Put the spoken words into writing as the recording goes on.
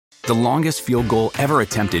The longest field goal ever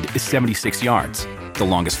attempted is 76 yards. The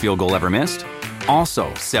longest field goal ever missed?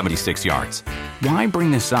 Also 76 yards. Why bring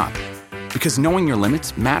this up? Because knowing your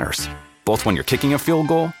limits matters, both when you're kicking a field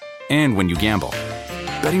goal and when you gamble.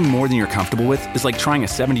 Betting more than you're comfortable with is like trying a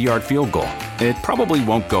 70-yard field goal. It probably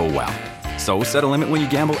won't go well. So set a limit when you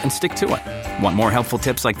gamble and stick to it. Want more helpful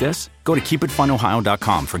tips like this? Go to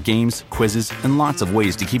keepitfunohio.com for games, quizzes, and lots of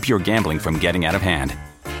ways to keep your gambling from getting out of hand.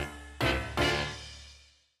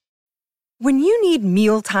 When you need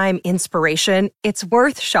mealtime inspiration, it's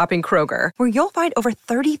worth shopping Kroger, where you'll find over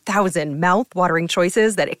 30,000 mouth-watering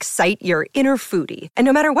choices that excite your inner foodie. And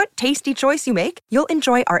no matter what tasty choice you make, you'll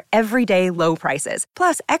enjoy our everyday low prices,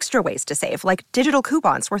 plus extra ways to save, like digital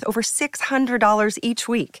coupons worth over $600 each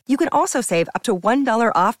week. You can also save up to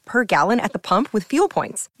 $1 off per gallon at the pump with fuel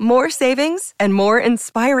points. More savings and more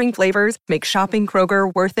inspiring flavors make shopping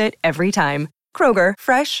Kroger worth it every time. Kroger,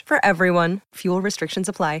 fresh for everyone. Fuel restrictions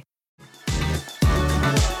apply.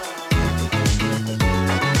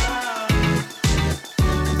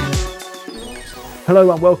 Hello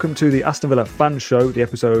and welcome to the Aston Villa Fan Show, the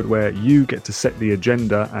episode where you get to set the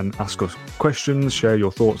agenda and ask us questions, share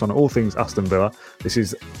your thoughts on all things Aston Villa. This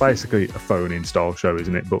is basically a phone-in style show,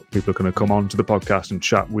 isn't it? But people are going to come on to the podcast and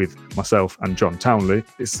chat with myself and John Townley.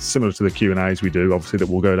 It's similar to the Q&As we do, obviously, that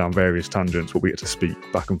we'll go down various tangents, but we get to speak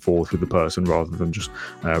back and forth with the person rather than just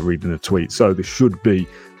reading a tweet. So this should be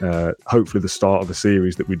hopefully the start of a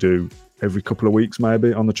series that we do every couple of weeks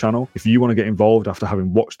maybe on the channel. If you want to get involved after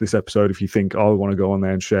having watched this episode, if you think, oh, I want to go on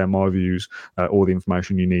there and share my views, all the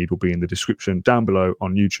information you need will be in the description down below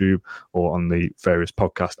on YouTube or on the various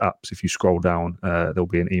podcast apps. If you scroll down, there'll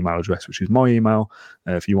be an email address, which is my email.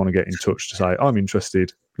 If you want to get in touch to say, I'm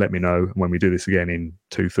interested, let me know. And when we do this again in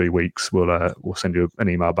 2-3 weeks, we'll send you an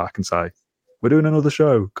email back and say, we're doing another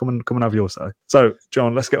show. Come and have your say. So,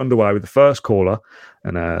 John, let's get underway with the first caller.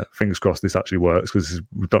 And fingers crossed this actually works, because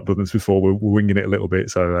we've not done this before. We're winging it a little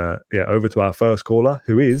bit. So, over to our first caller,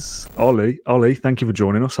 who is Ollie. Ollie, thank you for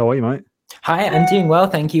joining us. How are you, mate? Hi, I'm doing well,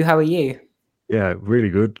 thank you. How are you? Yeah, really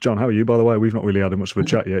good. John, how are you, by the way? We've not really had much of a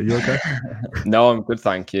chat yet. You okay? No, I'm good,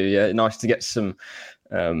 thank you. Yeah, nice to get some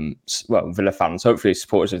Villa fans, hopefully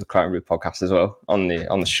supporters of the Crown Root podcast as well, on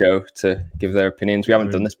the show to give their opinions. We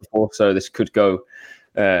haven't done this before, so this could go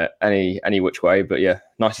any which way. But yeah,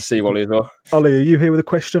 nice to see you, Ollie, as well. Ollie, are you here with a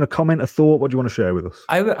question, a comment, a thought? What do you want to share with us?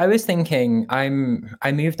 I was thinking, I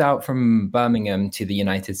moved out from Birmingham to the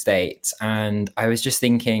United States, and I was just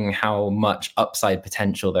thinking how much upside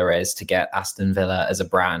potential there is to get Aston Villa as a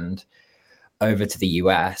brand over to the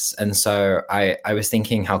US. And so I was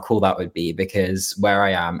thinking how cool that would be, because where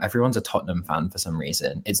I am, everyone's a Tottenham fan for some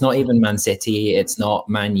reason. It's not even Man City, it's not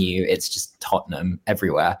Man U, it's just Tottenham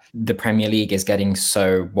everywhere. The Premier League is getting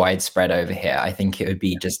so widespread over here. I think it would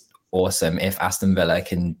be just awesome if Aston Villa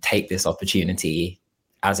can take this opportunity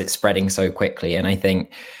as it's spreading so quickly. And I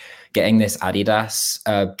think getting this Adidas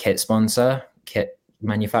kit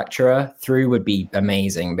manufacturer through would be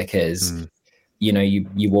amazing, because you know,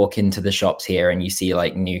 you walk into the shops here and you see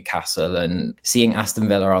like Newcastle, and seeing Aston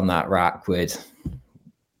Villa on that rack would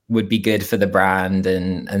be good for the brand.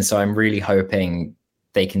 And so I'm really hoping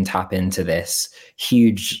they can tap into this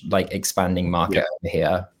huge, like, expanding market over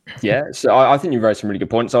here. Yeah, so I think you raised some really good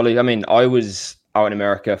points, Ollie. I mean, I was out in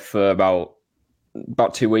America for about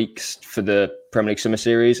 2 weeks for the Premier League Summer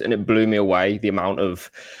Series, and it blew me away the amount of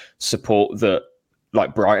support that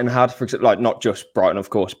like Brighton had, for example, like not just Brighton,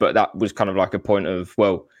 of course, but that was kind of like a point of,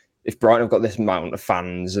 well, if Brighton have got this amount of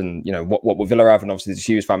fans, and you know what will Villa have, and obviously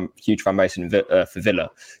there's a huge fan base for Villa,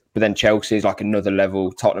 but then Chelsea is like another level.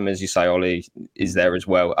 Tottenham, as you say, Ollie, is there as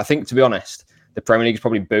well. I think, to be honest, the Premier League's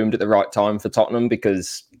probably boomed at the right time for Tottenham,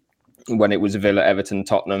 because when it was Villa, Everton,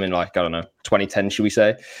 Tottenham in 2010, should we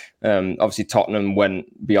say? Obviously Tottenham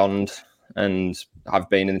went beyond and have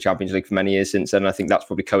been in the Champions League for many years since then. I think that's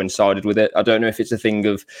probably coincided with it. I don't know if it's a thing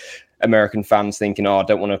of American fans thinking, I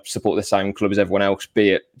don't want to support the same club as everyone else,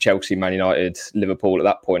 be it Chelsea, Man United, Liverpool at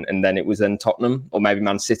that point, and then it was then Tottenham, or maybe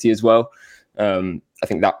Man City as well. I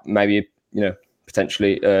think that maybe,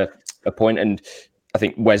 potentially a point. And I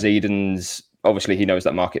think Wes Edens, obviously he knows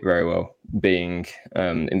that market very well, being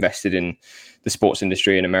invested in the sports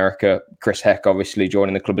industry in America. Chris Heck obviously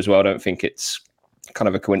joining the club as well. I don't think it's kind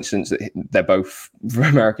of a coincidence that they're both from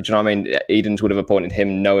America. Do you know what I mean? Edens would have appointed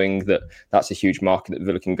him knowing that that's a huge market that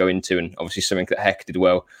Villa can go into, and obviously something that Heck did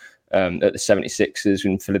well at the 76ers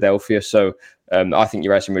in Philadelphia. So I think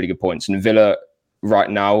you raised some really good points. And Villa right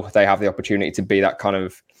now, they have the opportunity to be that kind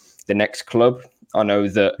of the next club. I know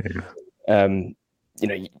that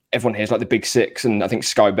everyone hears like the Big Six, and I think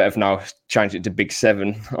Sky Bet have now changed it to Big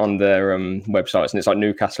Seven on their websites, and it's like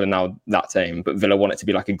Newcastle are now that team, but Villa want it to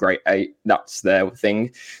be like a great eight. That's their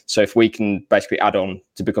thing. So if we can basically add on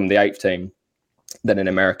to become the eighth team, then in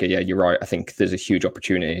America, yeah, you're right. I think there's a huge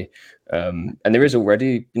opportunity, and there is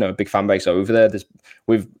already a big fan base over there.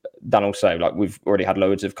 Dan will say, like, we've already had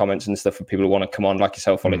loads of comments and stuff for people who want to come on, like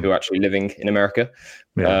yourself, Ollie, who are actually living in America.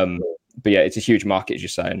 Yeah. But yeah, it's a huge market, as you're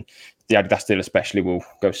saying. The Adidas deal especially will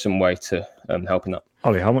go some way to helping that.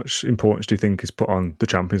 Ollie, how much importance do you think is put on the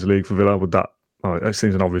Champions League for Villa? Would that, it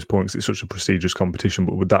seems an obvious point because it's such a prestigious competition,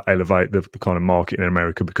 but would that elevate the kind of market in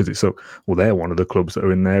America because it's they're one of the clubs that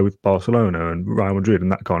are in there with Barcelona and Real Madrid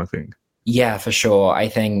and that kind of thing? Yeah, for sure. I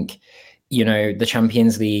think, the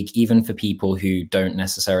Champions League, even for people who don't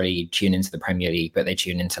necessarily tune into the Premier League, but they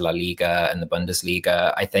tune into La Liga and the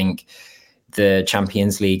Bundesliga, I think the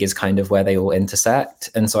Champions League is kind of where they all intersect.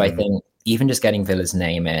 And so I think even just getting Villa's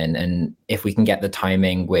name in, and if we can get the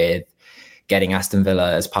timing with getting Aston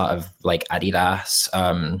Villa as part of like Adidas,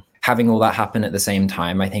 having all that happen at the same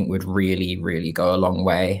time, I think would really, really go a long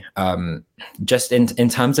way. Just in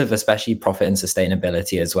terms of especially profit and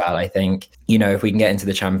sustainability as well. I think, if we can get into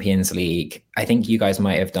the Champions League, I think you guys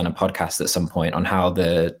might have done a podcast at some point on how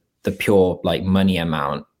the pure like money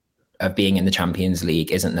amount of being in the Champions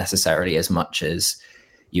League isn't necessarily as much as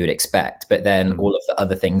you would expect, but then all of the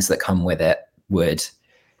other things that come with it would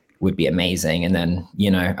be amazing. And then,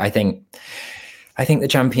 I think the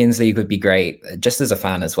Champions League would be great just as a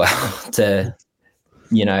fan as well to,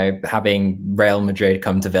 having Real Madrid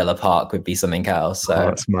come to Villa Park would be something else. So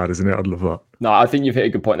that's mad, isn't it? I'd love that. No, I think you've hit a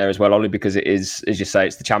good point there as well, Ollie, because it is, as you say,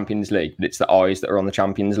 it's the Champions League, but it's the eyes that are on the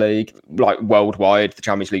Champions League. Like worldwide, the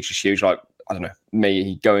Champions League's just huge. Like, I don't know,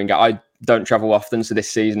 me going out, I don't travel often, so this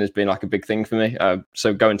season has been like a big thing for me.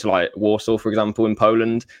 So going to like Warsaw, for example, in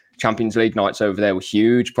Poland, Champions League nights over there were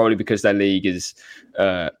huge, probably because their league is,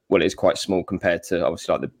 it is quite small compared to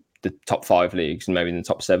obviously like the top 5 leagues and maybe in the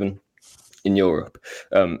top 7 in Europe.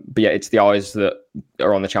 But yeah, it's the eyes that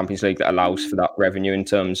are on the Champions League that allows for that revenue in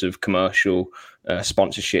terms of commercial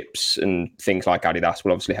sponsorships, and things like Adidas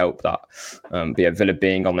will obviously help that. But yeah, Villa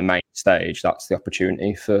being on the main stage, that's the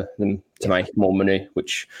opportunity for them to make more money,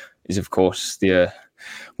 which is of course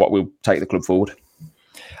what will take the club forward.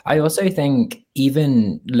 I also think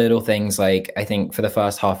even little things like, I think for the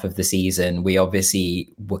first half of the season, we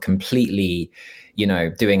obviously were completely,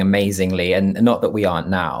 doing amazingly, and not that we aren't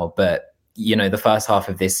now, but the first half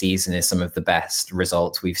of this season is some of the best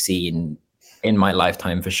results we've seen in my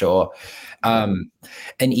lifetime for sure. And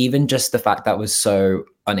even just the fact that was so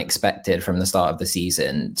unexpected from the start of the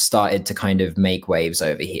season started to kind of make waves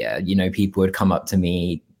over here. People would come up to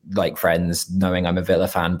me, like friends, knowing I'm a Villa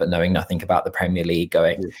fan, but knowing nothing about the Premier League,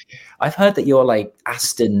 going, I've heard that you're like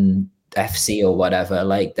Aston FC or whatever.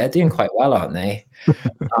 Like, they're doing quite well, aren't they?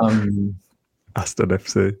 Aston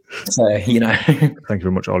FC. So, Thank you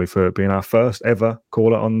very much, Ollie, for being our first ever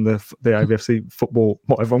caller on the AVFC football,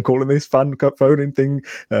 whatever I'm calling this, fan phoning thing.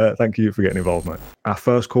 Thank you for getting involved, mate. Our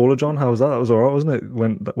first caller, John, how was that? That was all right, wasn't it?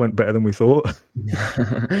 Went better than we thought.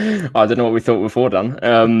 I don't know what we thought before,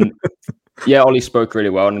 Dan. Yeah, Ollie spoke really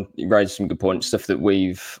well and he raised some good points, stuff that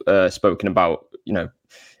we've spoken about,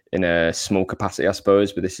 in a small capacity, I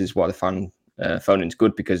suppose. But this is why the fan phone is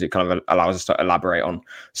good, because it kind of allows us to elaborate on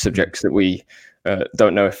subjects that we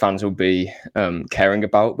don't know if fans will be caring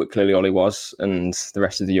about, but clearly Ollie was, and the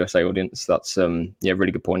rest of the USA audience. That's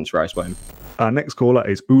really good points raised by him. Our next caller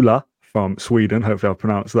is Ulla from Sweden. Hopefully I've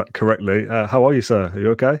pronounced that correctly. How are you, sir? Are you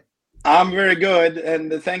okay? I'm very good,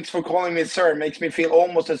 and thanks for calling me sir. It makes me feel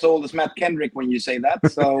almost as old as Matt Kendrick when you say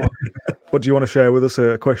that. So, what do you want to share with us?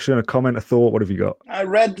 A question, a comment, a thought? What have you got? I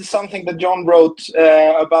read something that John wrote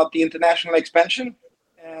about the international expansion,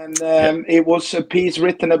 and it was a piece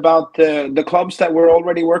written about the clubs that we're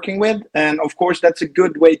already working with, and of course that's a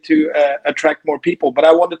good way to attract more people. But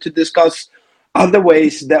I wanted to discuss other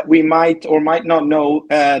ways that we might or might not know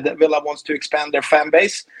that Villa wants to expand their fan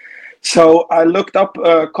base. So I looked up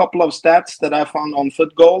a couple of stats that I found on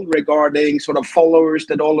FootGoal regarding sort of followers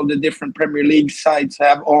that all of the different Premier League sites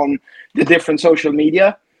have on the different social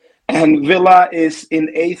media. And Villa is in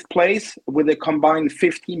 8th place with a combined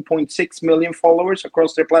 15.6 million followers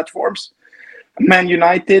across their platforms. Man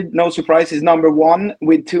United, no surprise, is number 1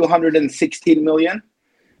 with 216 million.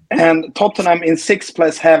 And Tottenham in 6th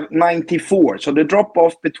place have 94. So the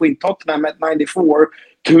drop-off between Tottenham at 94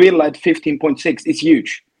 to Villa at 15.6 is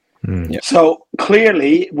huge. So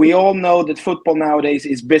clearly, we all know that football nowadays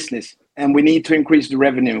is business, and we need to increase the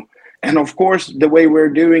revenue. And of course, the way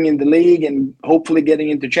we're doing in the league and hopefully getting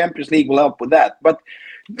into Champions League will help with that. But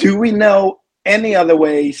do we know any other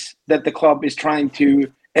ways that the club is trying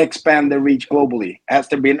to expand the reach globally? Has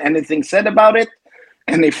there been anything said about it?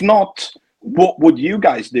 And if not, what would you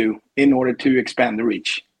guys do in order to expand the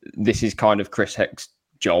reach? This is kind of Chris Heck's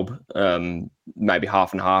job, maybe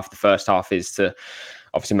half and half. The first half is to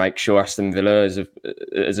obviously make sure Aston Villa as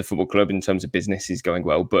a football club in terms of business is going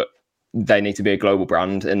well, but they need to be a global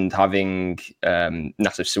brand. And having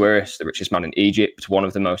Nassef Sawiris, the richest man in Egypt, one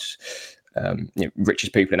of the most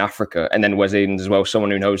richest people in Africa, and then Wes Edens as well,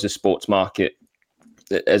 someone who knows the sports market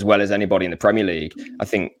as well as anybody in the Premier League. I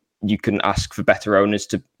think you couldn't ask for better owners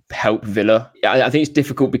to help Villa. I think it's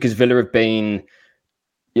difficult because Villa have been,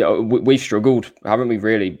 we've struggled, haven't we,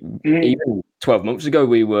 really? Even 12 months ago,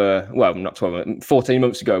 we were, well, not 12, 14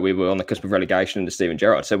 months ago, we were on the cusp of relegation under Steven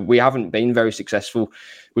Gerrard. So we haven't been very successful.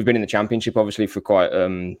 We've been in the Championship, obviously, for quite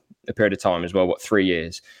a period of time as well, 3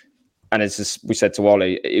 years? And as we said to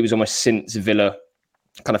Ollie, it was almost since Villa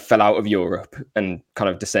kind of fell out of Europe and kind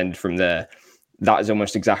of descended from there. That is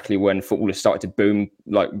almost exactly when football has started to boom,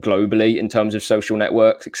 like globally in terms of social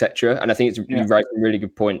networks, etc. And I think you raised some really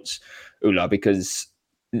good points, Ula, because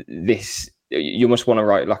you must want to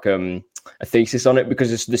write like a thesis on it,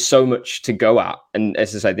 because there's so much to go at. And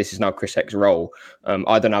as I say, this is now Chris Heck's role.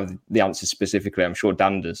 I don't have the answers specifically. I'm sure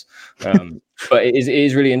Dan does. But it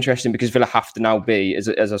is really interesting because Villa have to now be, as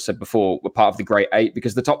I said before, we're part of the Great Eight,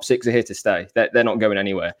 because the top six are here to stay. They're not going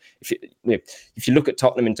anywhere. If you look at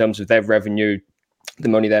Tottenham in terms of their revenue, the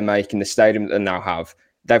money they're making, the stadium that they now have,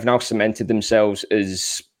 they've now cemented themselves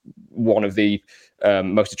as one of the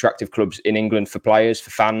most attractive clubs in England for players,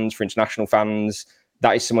 for fans, for international fans.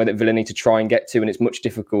 That is somewhere that Villa need to try and get to, and it's much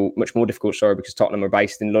more difficult, because Tottenham are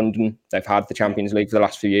based in London. They've had the Champions League for the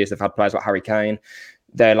last few years. They've had players like Harry Kane.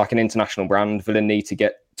 They're like an international brand. Villa need to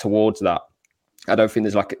get towards that. I don't think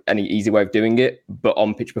there's like any easy way of doing it, but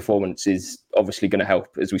on-pitch performance is obviously going to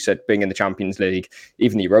help. As we said, being in the Champions League,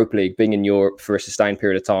 even the Europa League, being in Europe for a sustained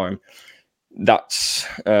period of time, that's,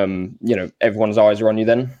 everyone's eyes are on you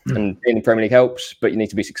then. And being in the Premier League helps, but you need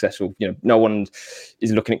to be successful. No one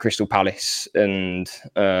is looking at Crystal Palace and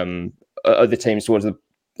other teams towards the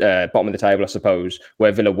bottom of the table, I suppose,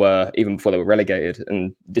 where Villa were even before they were relegated.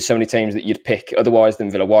 And there's so many teams that you'd pick otherwise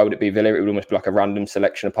than Villa. Why would it be Villa? It would almost be like a random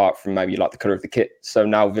selection apart from maybe like the colour of the kit. So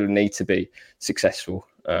now Villa need to be successful,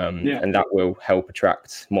 and that will help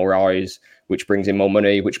attract more eyes, which brings in more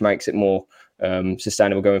money, which makes it more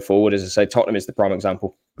sustainable going forward. As I say, Tottenham is the prime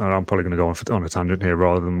example. And I'm probably going to go on a tangent here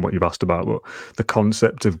rather than what you've asked about, but the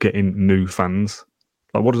concept of getting new fans,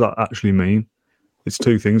 like, what does that actually mean? It's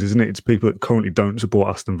two things, isn't it? It's people that currently don't support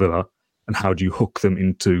Aston Villa, and how do you hook them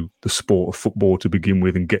into the sport of football to begin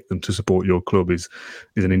with and get them to support your club is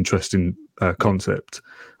an interesting concept.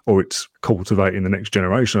 Or it's cultivating the next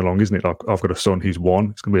generation along, isn't it? Like, I've got a son, he's 1.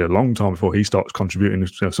 It's going to be a long time before he starts contributing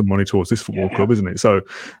some money towards this football club, isn't it? So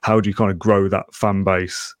how do you kind of grow that fan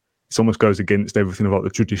base? It almost goes against everything about the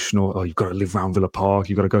traditional, you've got to live around Villa Park,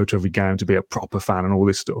 you've got to go to every game to be a proper fan and all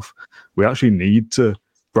this stuff. We actually need to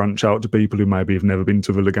branch out to people who maybe have never been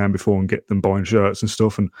to a Villa game before and get them buying shirts and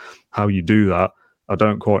stuff. And how you do that, I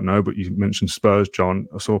don't quite know, but you mentioned Spurs, John.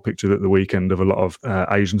 I saw a picture at the weekend of a lot of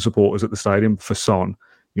Asian supporters at the stadium for Son.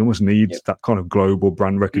 You almost need that kind of global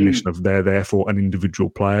brand recognition of they're there for an individual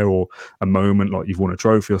player or a moment, like you've won a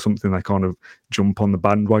trophy or something. They kind of jump on the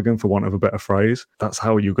bandwagon, for want of a better phrase. That's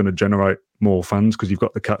how you're going to generate more fans, because you've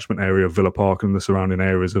got the catchment area of Villa Park and the surrounding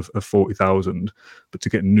areas of 40,000. But to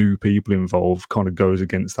get new people involved kind of goes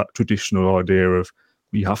against that traditional idea of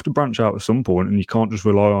you have to branch out at some point, and you can't just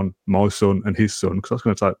rely on my son and his son, because that's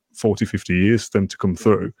going to take 40, 50 years for them to come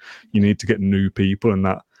through. You need to get new people, and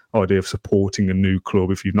that idea of supporting a new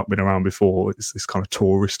club if you've not been around before, it's this kind of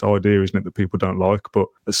tourist idea, isn't it, that people don't like. But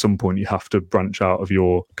at some point you have to branch out of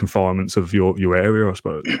your confinements of your area, I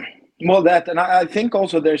suppose. Well, and I think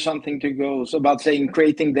also there's something to go about saying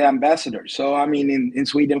creating the ambassadors. So I mean, in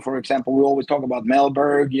Sweden, for example, we always talk about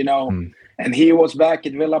Mellberg, and he was back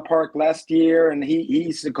at Villa Park last year, and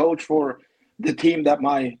he's the coach for the team that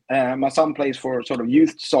my son plays for, sort of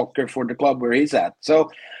youth soccer for the club where he's at.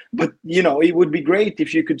 So, but it would be great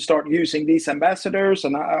if you could start using these ambassadors.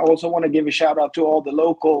 And I also want to give a shout out to all the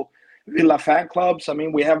local Villa fan clubs. I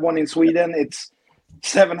mean, we have one in Sweden. It's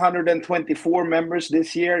 724 members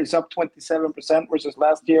this year. It's up 27% versus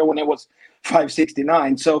last year when it was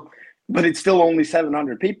 569. So, but it's still only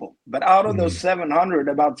 700 people. But out of those 700,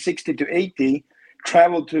 about 60 to 80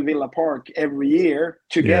 travel to Villa Park every year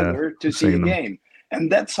together to see a game.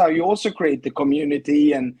 And that's how you also create the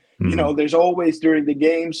community. And, there's always during the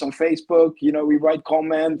games on Facebook, we write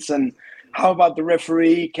comments. And how about the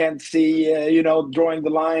referee can't see, drawing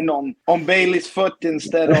the line on Bailey's foot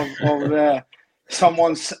instead of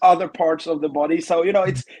someone's other parts of the body. So,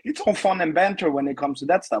 it's all fun and banter when it comes to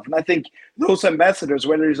that stuff. And I think those ambassadors,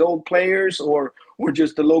 whether it's old players or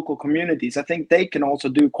just the local communities, I think they can also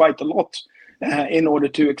do quite a lot in order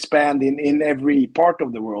to expand in every part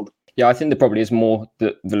of the world. Yeah, I think there probably is more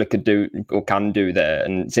that Villa could do or can do there.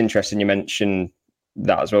 And it's interesting you mentioned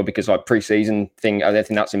that as well, because like pre-season thing, I don't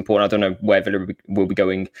think that's important. I don't know where Villa will be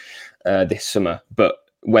going this summer, but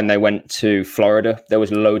when they went to Florida, there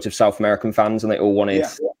was loads of South American fans, and they all wanted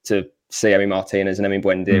to see Emi Martinez and Emi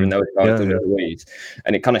Buendia, and they were Luis.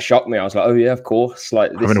 And it kind of shocked me. I was like, oh yeah, of course.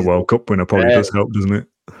 Like having a World Cup winner probably does help, doesn't it?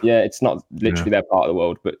 Yeah, it's not literally their part of the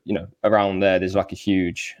world, but around there's like a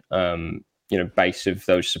huge base of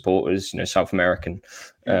those supporters, South American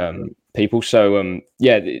people. So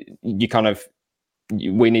you kind of.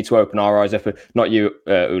 We need to open our eyes up. Not you,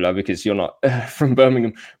 Ula, because you're not from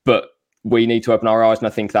Birmingham, but we need to open our eyes, and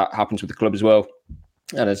I think that happens with the club as well.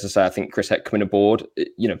 And as I say, I think Chris Heck coming aboard,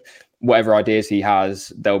 whatever ideas he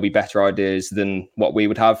has, there'll be better ideas than what we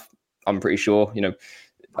would have. I'm pretty sure.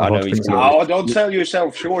 I know he's. Don't sell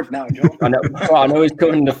yourself short now, John. I know he's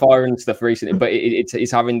come under fire and stuff recently, but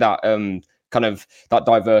it's having that kind of that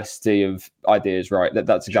diversity of ideas, right?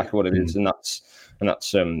 That's exactly what it is, and that's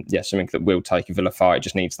something that will take a Villa far. It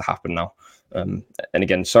just needs to happen now. And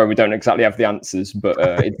again, sorry, we don't exactly have the answers, but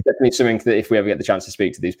it's definitely something that if we ever get the chance to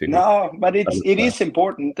speak to these people. No, but it is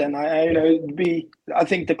important, and I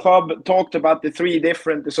think the club talked about the three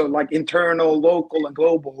different, so like internal, local, and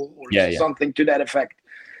global, or something to that effect.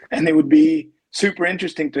 And it would be super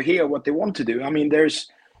interesting to hear what they want to do. I mean,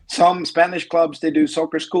 there's some Spanish clubs, they do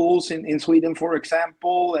soccer schools in Sweden, for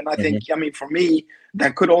example, and I think, for me,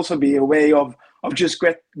 that could also be a way of just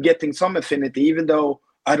getting some affinity, even though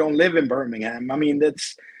I don't live in Birmingham. I mean, it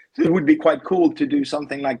would be quite cool to do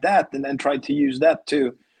something like that, and then try to use that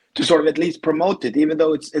to sort of at least promote it. Even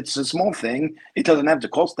though it's a small thing, it doesn't have to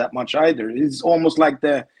cost that much either. It's almost like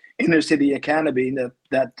the inner city academy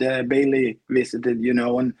that Bailey visited,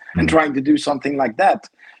 and trying to do something like that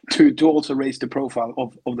to also raise the profile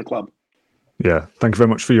of the club. Yeah, thank you very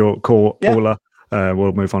much for your call, Ola.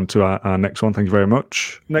 We'll move on to our next one. Thank you very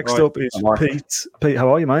much. Next up is Pete. Pete,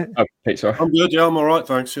 how are you, mate? Oh, Pete, sorry. I'm good, yeah, I'm all right,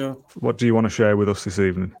 thanks, yeah. What do you want to share with us this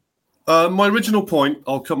evening? My original point,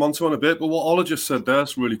 I'll come on to in a bit, but what Ola just said there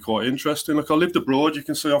is really quite interesting. Look, I lived abroad. You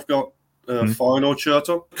can see I've got Feyenoord shirt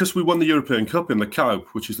on. Because we won the European Cup in the Kuip,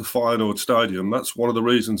 which is the Feyenoord stadium, that's one of the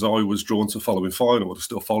reasons I was drawn to following Feyenoord. I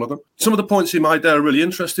still follow them. Some of the points he made there are really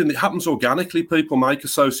interesting. It happens organically. People make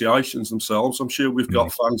associations themselves. I'm sure we've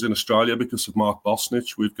got fans in Australia because of Mark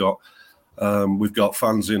Bosnich. We've got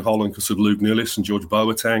fans in Holland because of Luke Nilis and George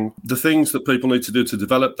Boateng. The things that people need to do to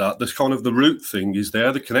develop that, there's kind of the root thing is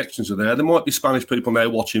there, the connections are there. There might be Spanish people now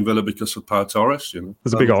watching Villa because of Pau Torres,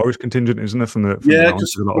 There's a big Irish contingent, isn't there, from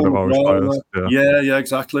because a lot of Irish players. Yeah,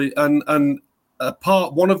 exactly. And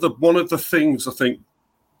one of the things I think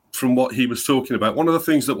from what he was talking about, one of the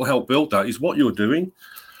things that will help build that is what you're doing.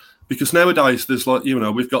 Because nowadays there's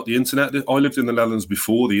we've got the internet. I lived in the Netherlands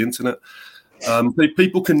before the internet.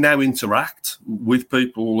 People can now interact with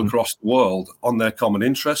people across the world on their common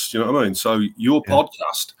interests. You know what I mean? So your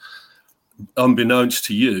podcast, unbeknownst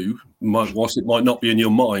to you, whilst it might not be in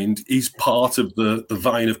your mind, is part of the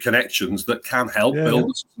vein of connections that can help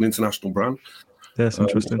build an international brand. Yes,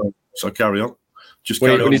 interesting. So carry on.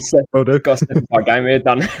 We need to step our game here,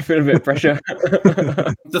 Dan. I feel a bit of pressure.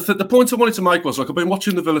 The point I wanted to make was, I've been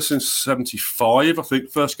watching the Villa since 75. I think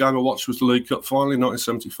the first game I watched was the League Cup final in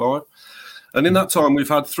 1975. And in that time, we've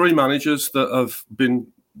had three managers that have been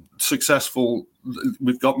successful.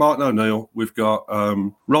 We've got Martin O'Neill, we've got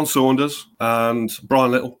Ron Saunders and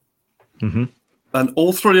Brian Little. Mm-hmm. And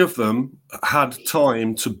all three of them had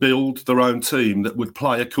time to build their own team that would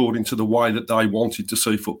play according to the way that they wanted to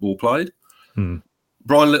see football played. Mm.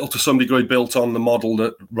 Brian Little, to some degree, built on the model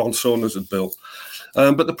that Ron Saunders had built.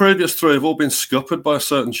 But the previous three have all been scuppered by a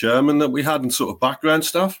certain chairman that we had and sort of background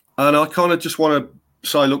stuff. And I kind of just want to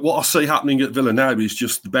say, look, what I see happening at Villa now is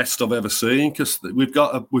just the best I've ever seen, because we've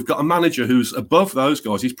got a manager who's above those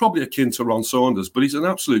guys. He's probably akin to Ron Saunders, but he's an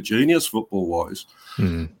absolute genius football-wise.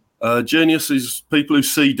 Mm. Genius is people who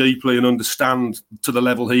see deeply and understand to the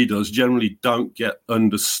level he does generally don't get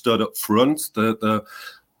understood up front.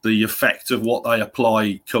 The effect of what they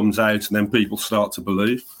apply comes out, and then people start to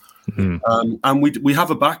believe. Mm-hmm. And we have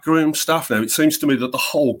a backroom staff now. It seems to me that the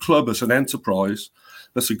whole club as an enterprise,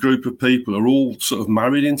 that's a group of people, are all sort of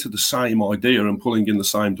married into the same idea and pulling in the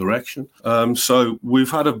same direction. So we've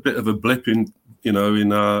had a bit of a blip in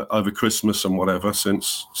over Christmas and whatever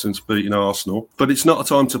since beating Arsenal. But it's not a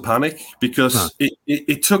time to panic, because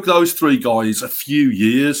it took those three guys a few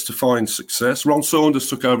years to find success. Ron Saunders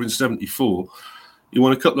took over in 74. He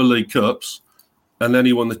won a couple of League Cups, and then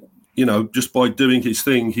he won just by doing his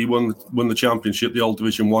thing, he won the Championship, the old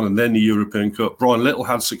Division 1, and then the European Cup. Brian Little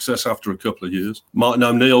had success after a couple of years. Martin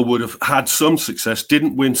O'Neill would have had some success,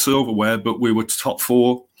 didn't win silverware, but we were top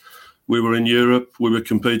 4. We were in Europe. We were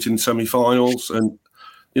competing in semi-finals, and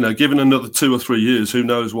given another 2 or 3 years, who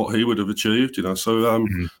knows what he would have achieved? So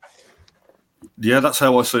that's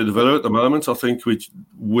how I see the Villa at the moment. I think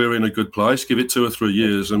we're in a good place. Give it 2 or 3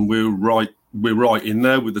 years, and we're right in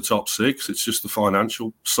there with the top 6. It's just the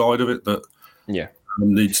financial side of it that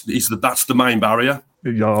that's the main barrier.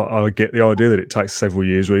 I get the idea that it takes several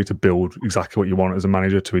years really to build exactly what you want as a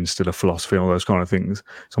manager, to instill a philosophy and all those kind of things.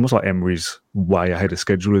 It's almost like Emery's way ahead of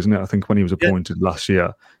schedule, isn't it? I think when he was appointed last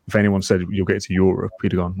year, if anyone said you'll get to Europe,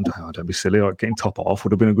 he'd have gone, no, don't be silly. Like, getting top half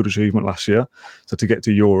would have been a good achievement last year. So to get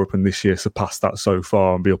to Europe and this year surpass that so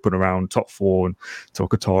far and be up and around top 4 and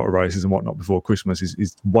talk of title races and whatnot before Christmas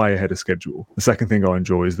is way ahead of schedule. The second thing I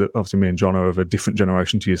enjoy is that obviously me and John are of a different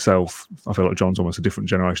generation to yourself. I feel like John's almost a different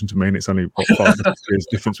generation to me, and it's only 5 years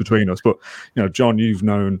difference between us. But John, you've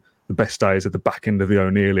known the best days at the back end of the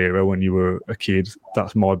O'Neill era when you were a kid.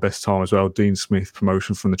 That's my best time as well. Dean Smith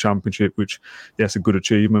promotion from the Championship, which, yes, a good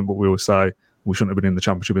achievement, but we always say we shouldn't have been in the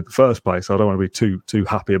Championship in the first place. So I don't want to be too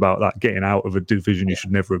happy about that, getting out of a division you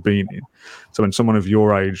should never have been in. So when someone of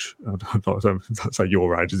your age, I don't say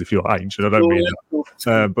your age as if you're ancient, I don't mean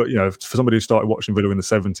that. But for somebody who started watching Villa in the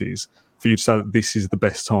 70s, for you to say that this is the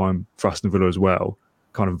best time for Aston Villa as well,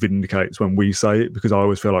 kind of vindicates when we say it, because I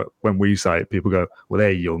always feel like when we say it, people go, well,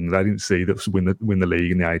 they're young, they didn't see that win the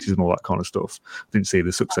league in the 80s and all that kind of stuff, didn't see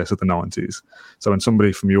the success of the 90s. So when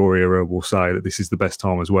somebody from your era will say that this is the best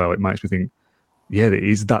time as well, it makes me think, yeah, it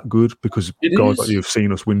is that good, because guys like you have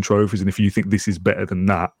seen us win trophies, and if you think this is better than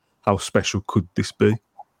that, how special could this be?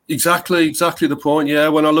 Exactly the point. Yeah,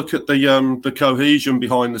 when I look at the cohesion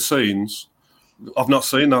behind the scenes, I've not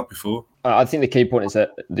seen that before. I think the key point is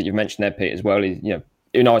that you've mentioned there, Pete, as well, is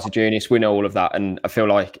United's a genius. We know all of that, and I feel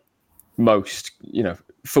like most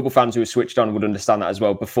football fans who are switched on would understand that as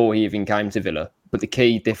well before he even came to Villa. But the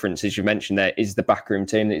key difference, as you mentioned there, is the backroom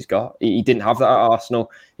team that he's got. He didn't have that at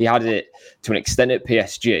Arsenal. He had it to an extent at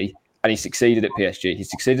PSG, and he succeeded at PSG. He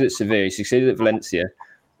succeeded at Sevilla. He succeeded at Valencia.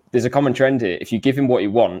 There's a common trend here. If you give him what he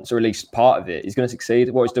wants, or at least part of it, he's going to succeed.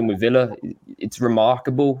 What he's done with Villa, it's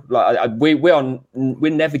remarkable. Like we're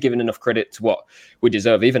never given enough credit to what we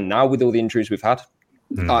deserve, even now with all the injuries we've had.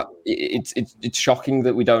 It's shocking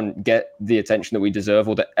that we don't get the attention that we deserve,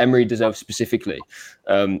 or that Emery deserves specifically.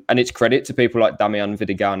 And it's credit to people like Damian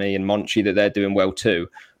Vidigani and Monchi that they're doing well too.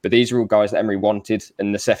 But these are all guys that Emery wanted,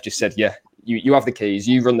 and Nassef just said, yeah, you have the keys,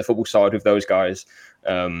 you run the football side with those guys.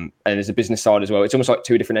 And there's a business side as well. It's almost like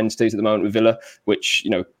 2 different entities at the moment with Villa, which,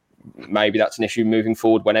 maybe that's an issue moving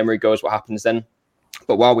forward when Emery goes, what happens then?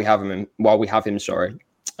 But while we have him, and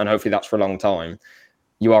hopefully that's for a long time,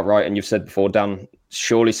 you are right, and you've said before, Dan,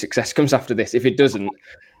 surely success comes after this. If it doesn't,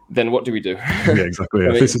 then what do we do? Yeah, exactly.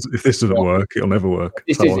 If this doesn't work, it'll never work.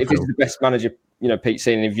 If this is the best manager, Pete's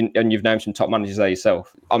seen, and you've named some top managers there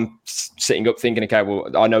yourself, I'm sitting up thinking, okay,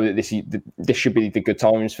 well, I know that this should be the good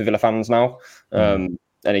times for Villa fans now. And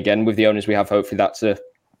again, with the owners we have, hopefully that's a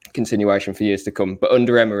continuation for years to come. But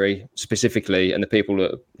under Emery specifically, and the people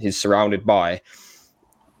that he's surrounded by,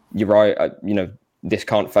 you're right. This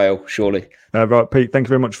can't fail, surely. Right, Pete, thank you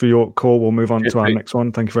very much for your call. We'll move on to our next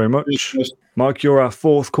one. Thank you very much. Cheers. Mike, you're our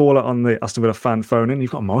 4th caller on the Aston Villa fan phone-in.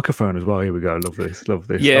 You've got a microphone as well. Here we go. Love this.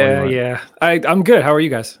 Yeah. I'm good. How are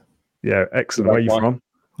you guys? Yeah, excellent. Where are you from?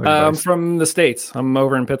 I'm from the States. I'm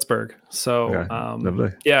over in Pittsburgh. So,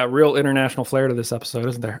 lovely. Yeah, real international flair to this episode,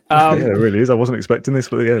 isn't there? Yeah, it really is. I wasn't expecting this,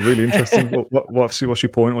 but yeah, really interesting. What's your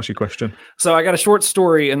point? What's your question? So I got a short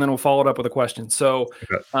story, and then we'll follow it up with a question. So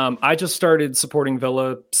I just started supporting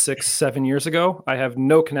Villa 6-7 years ago. I have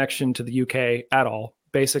no connection to the UK at all.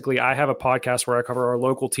 Basically, I have a podcast where I cover our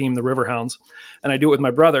local team, the Riverhounds, and I do it with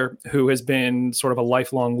my brother, who has been sort of a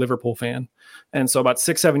lifelong Liverpool fan. And so about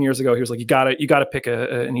 6-7 years ago, he was like, you got to pick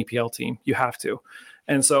an EPL team. You have to.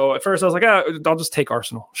 And so at first I was like, I'll just take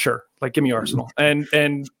Arsenal. Sure. Like, give me Arsenal.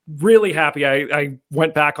 And really happy. I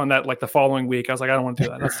went back on that like the following week. I was like, I don't want to do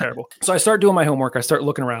that. That's terrible. So I start doing my homework. I start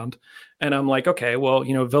looking around, and I'm like, okay, well,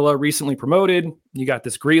 Villa recently promoted. You got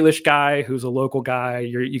this Grealish guy who's a local guy.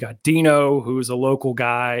 You got Dino, who's a local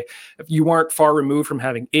guy. If you weren't far removed from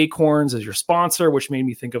having Acorns as your sponsor, which made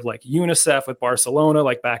me think of like UNICEF with Barcelona,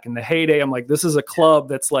 like back in the heyday. I'm like, this is a club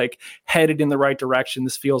that's like headed in the right direction.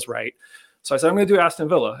 This feels right. So I said, I'm going to do Aston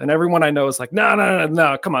Villa. And everyone I know is like,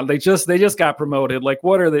 no, come on. They just got promoted. Like,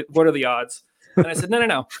 what are the odds? And I said,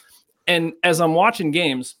 no. And as I'm watching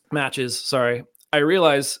matches, I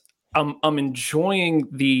realize I'm enjoying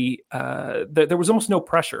there was almost no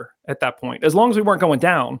pressure at that point. As long as we weren't going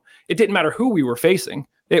down, it didn't matter who we were facing.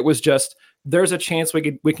 It was just, there's a chance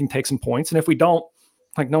we can take some points. And if we don't,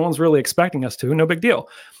 like, no one's really expecting us to, no big deal.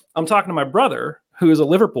 I'm talking to my brother, who is a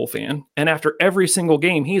Liverpool fan, and after every single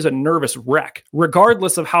game, he's a nervous wreck,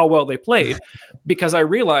 regardless of how well they played, because I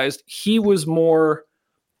realized he was more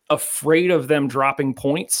afraid of them dropping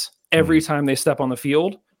points every time they step on the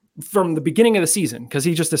field from the beginning of the season, because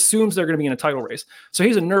he just assumes they're going to be in a title race. So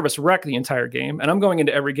he's a nervous wreck the entire game. And I'm going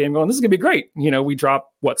into every game going, this is going to be great. We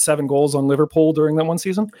dropped 7 goals on Liverpool during that one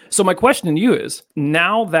season. So my question to you is,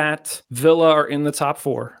 now that Villa are in the top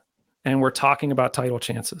 4 and we're talking about title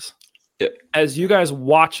chances, as you guys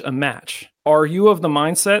watch a match, are you of the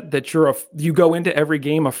mindset that you go into every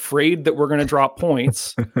game afraid that we're going to drop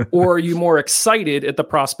points, or are you more excited at the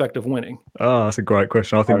prospect of winning? Oh, that's a great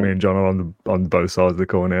question. I think me and John are on both sides of the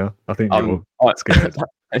coin here. I think you're scared.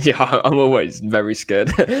 Yeah, I'm always very scared.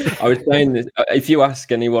 I was saying this, if you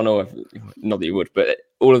ask anyone, or not that you would, but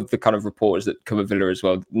all of the kind of reporters that cover Villa as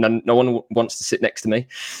well, no one wants to sit next to me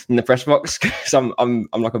in the press box, because I'm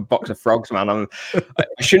like a box of frogs, man.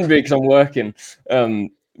 I shouldn't be, because I'm working.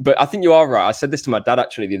 But I think you are right. I said this to my dad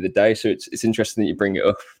actually the other day, so it's interesting that you bring it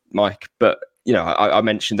up, Mike. But I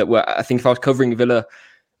mentioned that I think if I was covering Villa,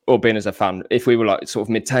 or being as a fan, if we were like sort of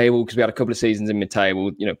mid-table, because we had a couple of seasons in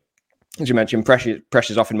mid-table, as you mentioned,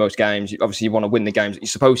 pressure's off in most games. Obviously, you want to win the games that you're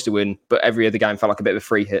supposed to win, but every other game felt like a bit of a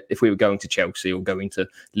free hit if we were going to Chelsea or going to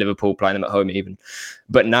Liverpool, playing them at home even.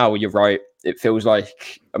 But now, you're right, it feels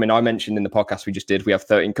like, I mentioned in the podcast we just did, we have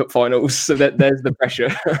 13 cup finals, so there's the pressure.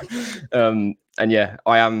 And yeah,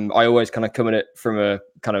 I always kind of come at it from a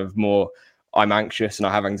kind of more, I'm anxious and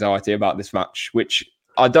I have anxiety about this match, which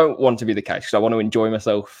I don't want to be the case, because I want to enjoy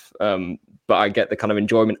myself. But I get the kind of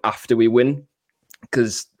enjoyment after we win,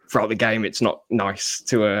 because throughout the game, it's not nice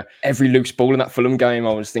to every loose ball in that Fulham game.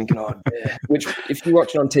 I was thinking, which if you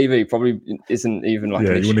watch it on TV, probably isn't even like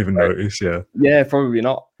you wouldn't even notice. Yeah, probably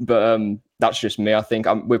not. But that's just me. I think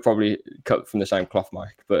we're probably cut from the same cloth,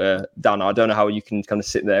 Mike. But Dan, I don't know how you can kind of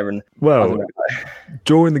sit there and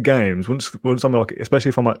during the games, once I'm like, especially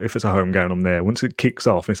if it's a home game, I'm there. Once it kicks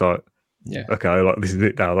off, it's like, okay, like this is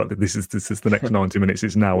it now. Like this is the next 90 minutes.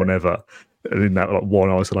 It's now or never. And in that one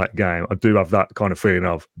isolated game, I do have that kind of feeling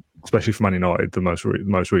of, especially for Man United, the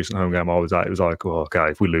most recent home game I was at. It was like, oh, okay,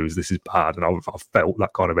 if we lose, this is bad. And I felt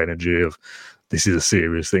that kind of energy of, this is a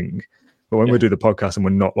serious thing. But when we do the podcast and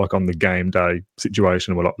we're not like on the game day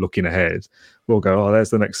situation, we're like looking ahead, we'll go, oh, there's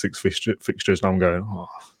the next 6 fixtures. And I'm going,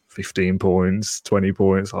 15 points, 20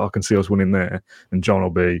 points. I can see us winning there. And John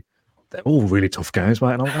will be, they're all really tough games,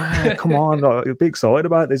 mate. And I'm like, come on, like, be excited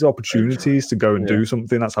about it. There's opportunities to go and do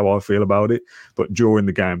something. That's how I feel about it. But during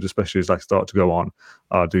the games, especially as they start to go on,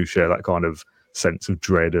 I do share that kind of sense of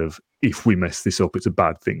dread of, if we mess this up, it's a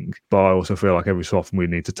bad thing. But I also feel like every so often we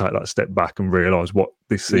need to take that step back and realise what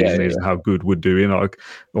this season is and how good we're doing. Like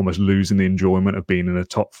almost losing the enjoyment of being in a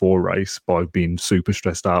top 4 race by being super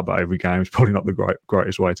stressed out about every game is probably not the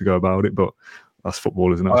greatest way to go about it. But that's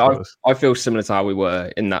football, isn't it? I feel similar to how we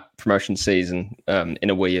were in that promotion season, in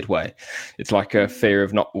a weird way. It's like a fear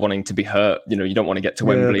of not wanting to be hurt. You don't want to get to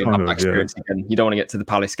Wembley and have that experience again. You don't want to get to the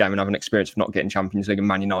Palace game and have an experience of not getting Champions League, and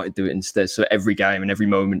Man United do it instead. So every game and every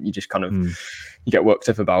moment, you just kind of you get worked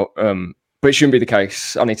up about. But it shouldn't be the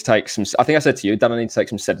case. I need to take some. I think I said to you, Dan, I need to take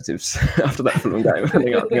some sedatives after that Fulham game. I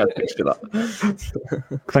think I pictured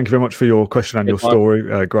that. Thank you very much for your question and your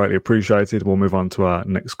story. Greatly appreciated. We'll move on to our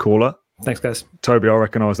next caller. Thanks, guys. Toby, I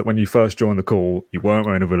recognise that when you first joined the call, you weren't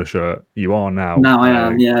wearing a Villa shirt. You are now. Now I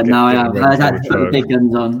am. Now I am. I had to put the big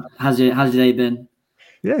guns on. How's your day been?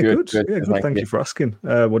 Yeah, good. Thank you for asking.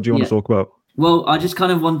 What do you want to talk about? Well, I just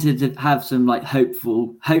kind of wanted to have some like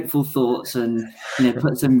hopeful thoughts and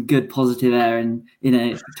put some good positive air and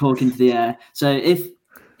talk into the air. So if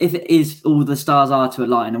it is all the stars are to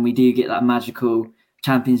align and we do get that magical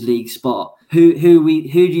Champions League spot, who do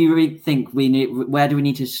you really think we need? Where do we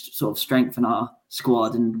need to sort of strengthen our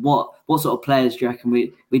squad, and what sort of players do you reckon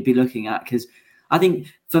we'd be looking at? Because I think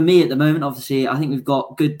for me at the moment, obviously, I think we've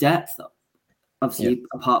got good depth. Obviously,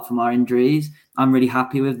 apart from our injuries, I'm really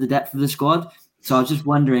happy with the depth of the squad. So I was just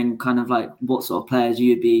wondering, kind of like what sort of players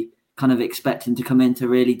you'd be kind of expecting to come in to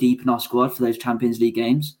really deepen our squad for those Champions League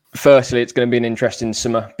games. Firstly, it's going to be an interesting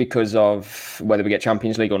summer because of whether we get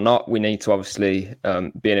Champions League or not. We need to obviously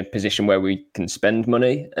be in a position where we can spend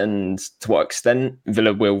money, and to what extent.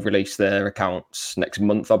 Villa will release their accounts next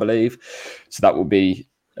month, I believe. So that will be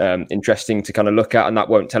interesting to kind of look at, and that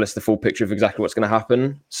won't tell us the full picture of exactly what's going to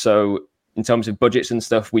happen. So in terms of budgets and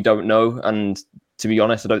stuff, we don't know. And to be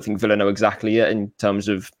honest, I don't think Villa know exactly yet in terms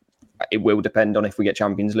of it will depend on if we get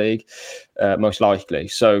Champions League, most likely.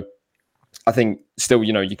 So I think still,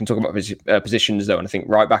 you can talk about positions though, and I think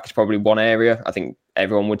right back is probably one area. I think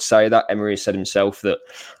everyone would say that. Emery has said himself that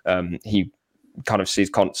he kind of sees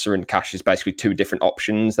Konsa and Cash as basically two different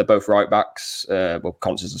options. They're both right backs. Well,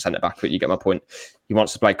 Konsa's a centre back, but you get my point. He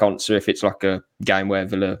wants to play Konsa if it's like a game where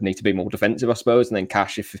Villa need to be more defensive, I suppose, and then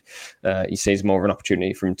Cash if he sees more of an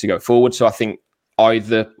opportunity for him to go forward. So I think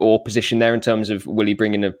either or position there in terms of will he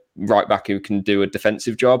bring in a right back who can do a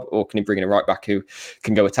defensive job, or can he bring in a right back who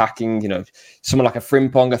can go attacking? Someone like a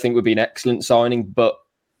Frimpong I think would be an excellent signing, but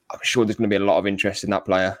I'm sure there's going to be a lot of interest in that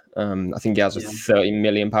player. I think he has a £30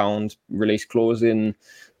 million release clause in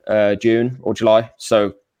June or July,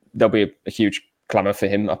 so there'll be a huge clamour for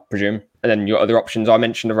him, I presume. And then your other options, I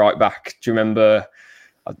mentioned a right back. Do you remember?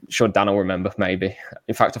 I'm sure Dan will remember, maybe.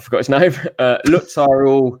 In fact, I forgot his name.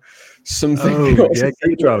 Lutzarl something. Oh, yeah,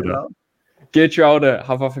 Geertruida.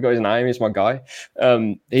 Have I forgot his name? He's my guy.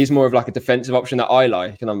 He's more of like a defensive option that I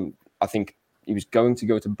like, and I think he was going to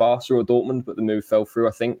go to Barca or Dortmund, but the move fell through,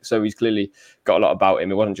 I think. So he's clearly got a lot about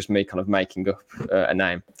him. It wasn't just me kind of making up a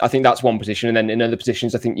name. I think that's one position. And then in other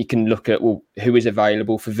positions, I think you can look at, well, who is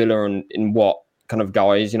available for Villa and in what kind of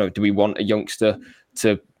guys? Do we want a youngster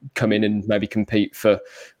to come in and maybe compete for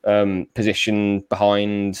position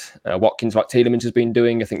behind Watkins like Tielemans has been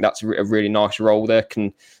doing? I think that's a really nice role there.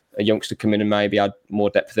 Can a youngster come in and maybe add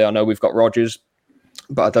more depth there? I know we've got Rodgers,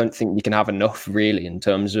 but I don't think you can have enough really in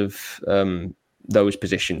terms of those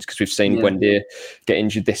positions, because we've seen Buendia get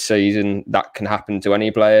injured this season. That can happen to any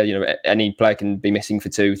player. Any player can be missing for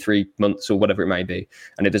 2-3 months or whatever it may be,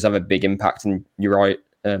 and it does have a big impact. And you're right,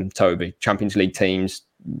 Toby, Champions League teams,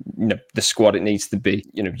 the squad, it needs to be,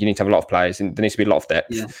 you need to have a lot of players and there needs to be a lot of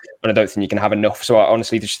depth. And I don't think you can have enough. So I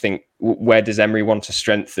honestly just think, where does Emery want to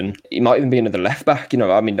strengthen? It might even be another left back. I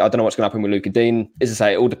don't know what's going to happen with Luca Dean. As I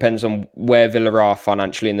say, it all depends on where Villa are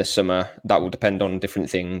financially in the summer. That will depend on different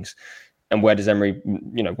things. And where does Emery,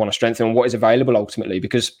 want to strengthen, and what is available ultimately?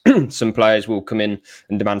 Because some players will come in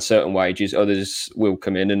and demand certain wages. Others will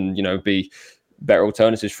come in and, be better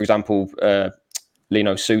alternatives. For example,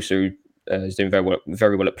 Lino Sousa, who is doing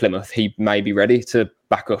very well at Plymouth. He may be ready to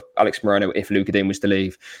back up Alex Moreno if Luca Dean was to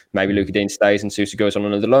leave. Maybe Luca Dean stays and Sousa goes on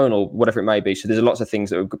another loan or whatever it may be. So there's lots of things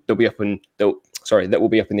that will be up in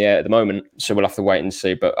the air at the moment. So we'll have to wait and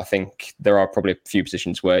see. But I think there are probably a few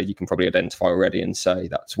positions where you can probably identify already and say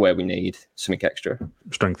that's where we need something extra.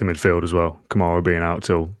 Strength in midfield as well. Kamara being out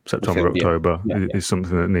till September, October is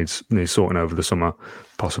something that needs sorting over the summer.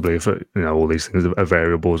 Possibly if all these things are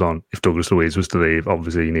variables on. If Douglas Luiz was to leave,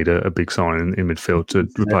 obviously you need a big sign in midfield to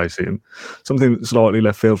replace him. Something slightly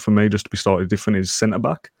left field for me, just to be slightly different, is centre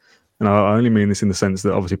back. And I only mean this in the sense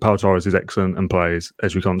that obviously Pau Torres is excellent and plays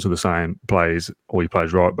Ezri Konsa the same, or he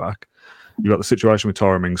plays right back. You've got the situation with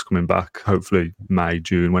Tyrone Mings coming back, hopefully May,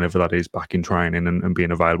 June, whenever that is, back in training and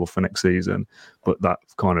being available for next season. But that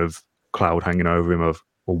kind of cloud hanging over him of,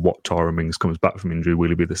 or what Tyrone Mings comes back from injury, will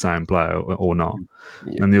he be the same player or not?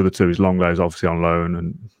 Yeah. And the other two is Longley is obviously on loan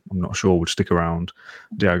and I'm not sure would stick around.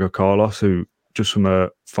 Diego Carlos, who just from a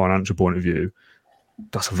financial point of view,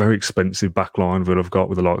 that's a very expensive back line that I've got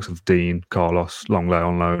with the likes of Dean, Carlos, Longley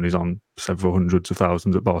on loan. He's on several hundreds of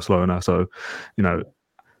thousands at Barcelona. So,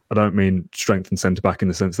 I don't mean strength and centre back in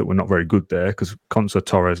the sense that we're not very good there, because Konsa,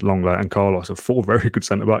 Torres, Longley and Carlos are four very good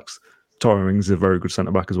centre backs. Tyrone Mings is a very good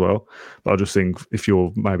centre back as well. But I just think if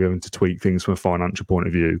you're maybe having to tweak things from a financial point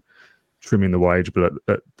of view, trimming the wage bill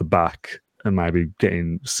at the back and maybe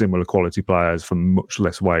getting similar quality players for much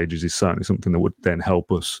less wages is certainly something that would then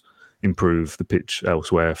help us improve the pitch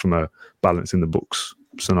elsewhere from a balance in the books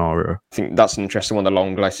scenario. I think that's an interesting one, the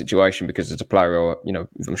Longley situation, because it's a player,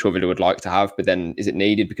 I'm sure Villa would like to have, but then is it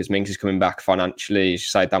needed because Mings is coming back financially? As you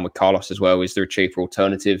say, down with Carlos as well, is there a cheaper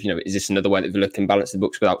alternative? Is this another way that Villa can balance the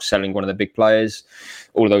books without selling one of the big players?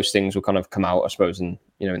 All of those things will kind of come out, I suppose, in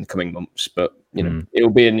the coming months. But it'll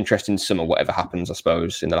be an interesting summer, whatever happens, I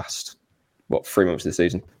suppose, in the last 3 months of the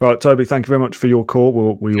season. Right, Toby, thank you very much for your call.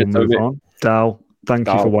 We'll move on. Dal, thank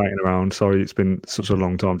you for waiting around. Sorry, it's been such a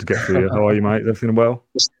long time to get through you. How are you, mate? Everything well?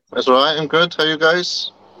 That's all right. I'm good. How are you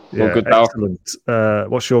guys? Yeah, all good,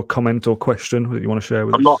 excellent. What's your comment or question that you want to share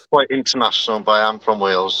with us? I'm not quite international, but I am from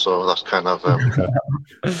Wales, so that's kind of...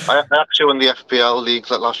 I actually won the FPL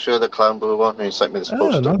league last year, the Clown Blue one, and he sent me this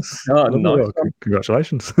poster. Nice. Oh, nice. Well,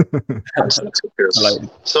 congratulations.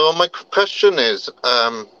 So my question is...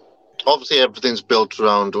 obviously, everything's built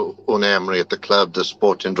around Unai Emery at the club, the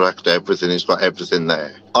sporting director, everything. He's got everything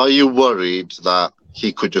there. Are you worried that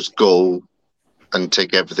he could just go and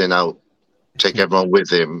take everything out, take everyone with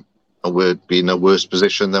him, and we'd be in a worse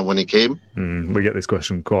position than when he came? We get this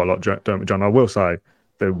question quite a lot, don't we, John? I will say,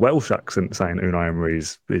 the Welsh accent saying Unai Emery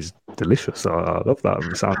is delicious. I love that.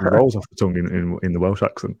 It sounds rolls off the tongue in the Welsh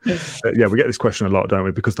accent. Yeah, we get this question a lot, don't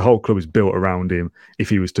we? Because the whole club is built around him. If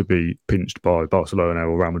he was to be pinched by Barcelona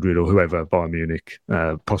or Real Madrid or whoever, Bayern Munich,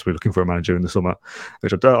 possibly looking for a manager in the summer,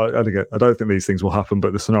 which I don't think these things will happen,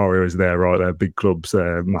 but the scenario is there, right? They're big clubs,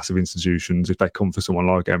 they're massive institutions. If they come for someone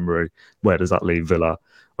like Emery, where does that leave Villa?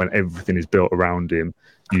 When everything is built around him,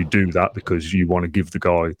 you do that because you want to give the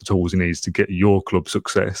guy the tools he needs to get your club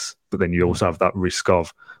success. But then you also have that risk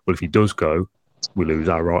of, well, if he does go, we lose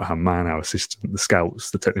our right-hand man, our assistant, the scouts,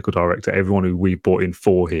 the technical director, everyone who we brought in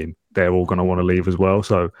for him, they're all going to want to leave as well.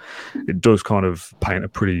 So it does kind of paint a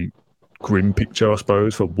pretty grim picture, I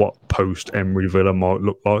suppose, for what post-Emery Villa might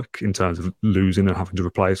look like in terms of losing and having to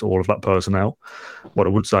replace all of that personnel. What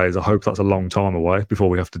I would say is I hope that's a long time away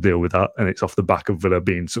before we have to deal with that, and it's off the back of Villa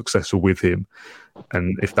being successful with him.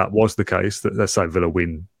 And if that was the case, that let's say Villa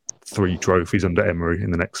win 3 trophies under Emery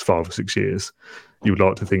in the next 5 or 6 years, you would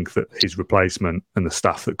like to think that his replacement and the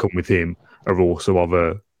staff that come with him are also of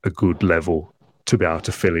a good level to be able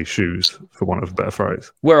to fill his shoes, for want of a better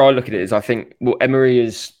phrase. Where I look at it is I think, well, Emery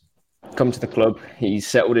is come to the club. He's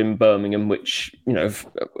settled in Birmingham, which, you know,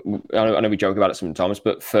 I know we joke about it sometimes,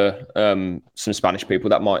 but for some Spanish people,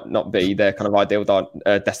 that might not be their kind of ideal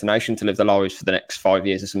destination to live their lives for the next 5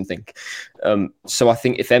 years or something. So I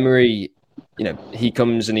think if Emery, you know, he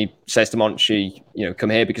comes and he says to Monchi, you know, come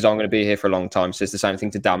here because I'm going to be here for a long time, says the same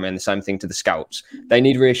thing to Damian, the same thing to the scouts. They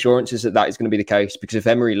need reassurances that is going to be the case, because if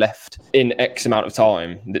Emery left in X amount of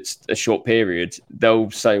time, that's a short period,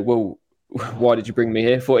 they'll say, well, why did you bring me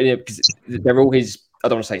here for? Because they're all his, I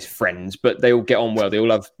don't want to say his friends, but they all get on well. They all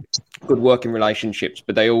have good working relationships,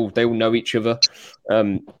 but they all know each other,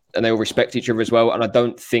 and they all respect each other as well. And I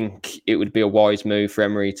don't think it would be a wise move for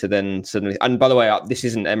Emery to then suddenly. And by the way, this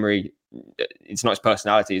isn't Emery. It's not his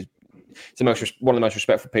personality. It's one of the most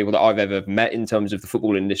respectful people that I've ever met in terms of the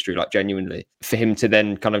football industry, like genuinely. For him to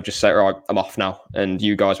then kind of just say, all right, I'm off now, and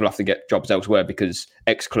you guys will have to get jobs elsewhere because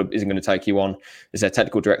X club isn't going to take you on as their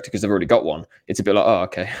technical director because they've already got one. It's a bit like, oh,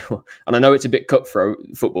 okay. And I know it's a bit cutthroat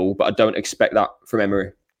football, but I don't expect that from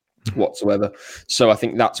Emery whatsoever. So I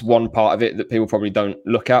think that's one part of it that people probably don't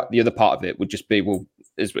look at. The other part of it would just be, well,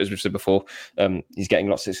 as we've said before, he's getting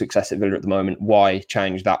lots of success at Villa at the moment. Why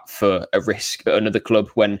change that for a risk at another club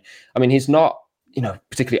when, I mean, he's not, you know,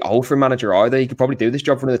 particularly old for a manager either. He could probably do this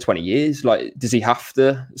job for another 20 years. Like, does he have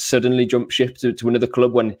to suddenly jump ship to another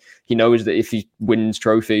club when he knows that if he wins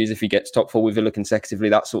trophies, if he gets top 4 with Villa consecutively,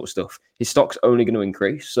 that sort of stuff, his stock's only going to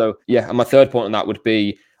increase. So, yeah, and my third point on that would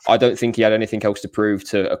be, I don't think he had anything else to prove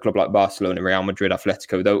to a club like Barcelona, Real Madrid,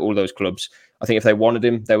 Atletico, all those clubs. I think if they wanted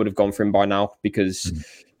him, they would have gone for him by now, because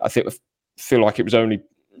I feel like it was only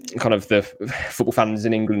kind of the football fans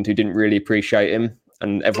in England who didn't really appreciate him,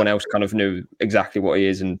 and everyone else kind of knew exactly what he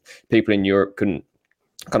is, and people in Europe couldn't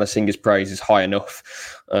kind of sing his praises high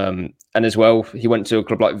enough. And as well, he went to a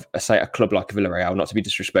club like Villarreal, not to be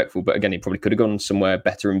disrespectful, but again, he probably could have gone somewhere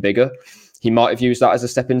better and bigger. He might have used that as a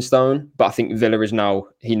stepping stone, but I think Villa is now,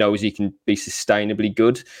 he knows he can be sustainably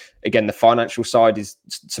good. Again, the financial side is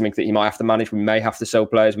something that he might have to manage. We may have to sell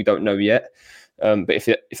players. We don't know yet. But if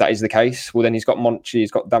that is the case, well, then he's got Monchi, he's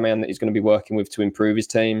got Damian that he's going to be working with to improve his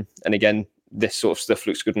team. And again, this sort of stuff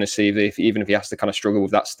looks good in his CV, even if he has to kind of struggle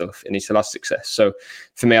with that stuff, and he still has success. So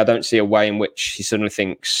for me, I don't see a way in which he suddenly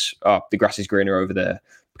thinks, oh, the grass is greener over there,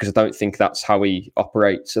 because I don't think that's how he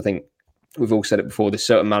operates. I think we've all said it before, there's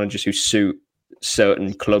certain managers who suit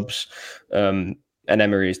certain clubs, and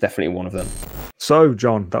Emery is definitely one of them. So,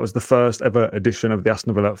 John, that was the first ever edition of the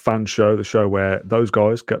Aston Villa Fan Show, the show where those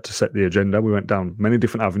guys got to set the agenda. We went down many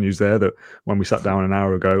different avenues there that when we sat down an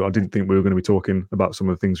hour ago, I didn't think we were going to be talking about some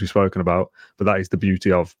of the things we've spoken about, but that is the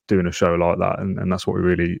beauty of doing a show like that, and that's what we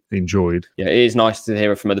really enjoyed. Yeah, it is nice to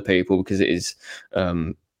hear it from other people, because it is,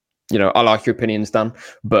 you know, I like your opinions, Dan,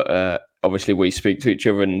 but obviously we speak to each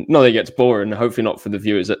other, and not that it gets boring, hopefully not for the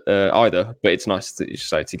viewers either, but it's nice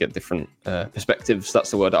to get different perspectives. That's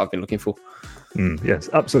the word that I've been looking for. Yes,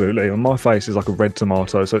 absolutely. And my face is like a red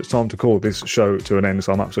tomato, so it's time to call this show to an end,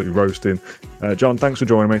 so I'm absolutely roasting. John, thanks for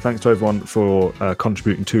joining me. Thanks to everyone for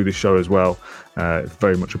contributing to this show as well. It's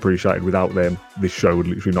very much appreciated. Without them, this show would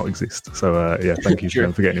literally not exist. So yeah, thank you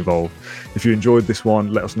for getting involved. If you enjoyed this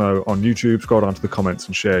one, let us know on YouTube. Scroll down to the comments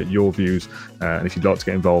and share your views. And if you'd like to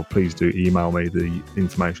get involved, please do email me. The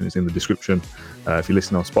information is in the description. If you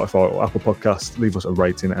listen on Spotify or Apple Podcasts, leave us a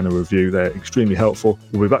rating and a review. They're extremely helpful.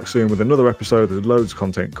 We'll be back soon with another episode. There's loads of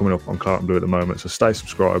content coming up on Claret and Blue at the moment, so stay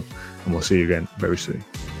subscribed, and we'll see you again very soon.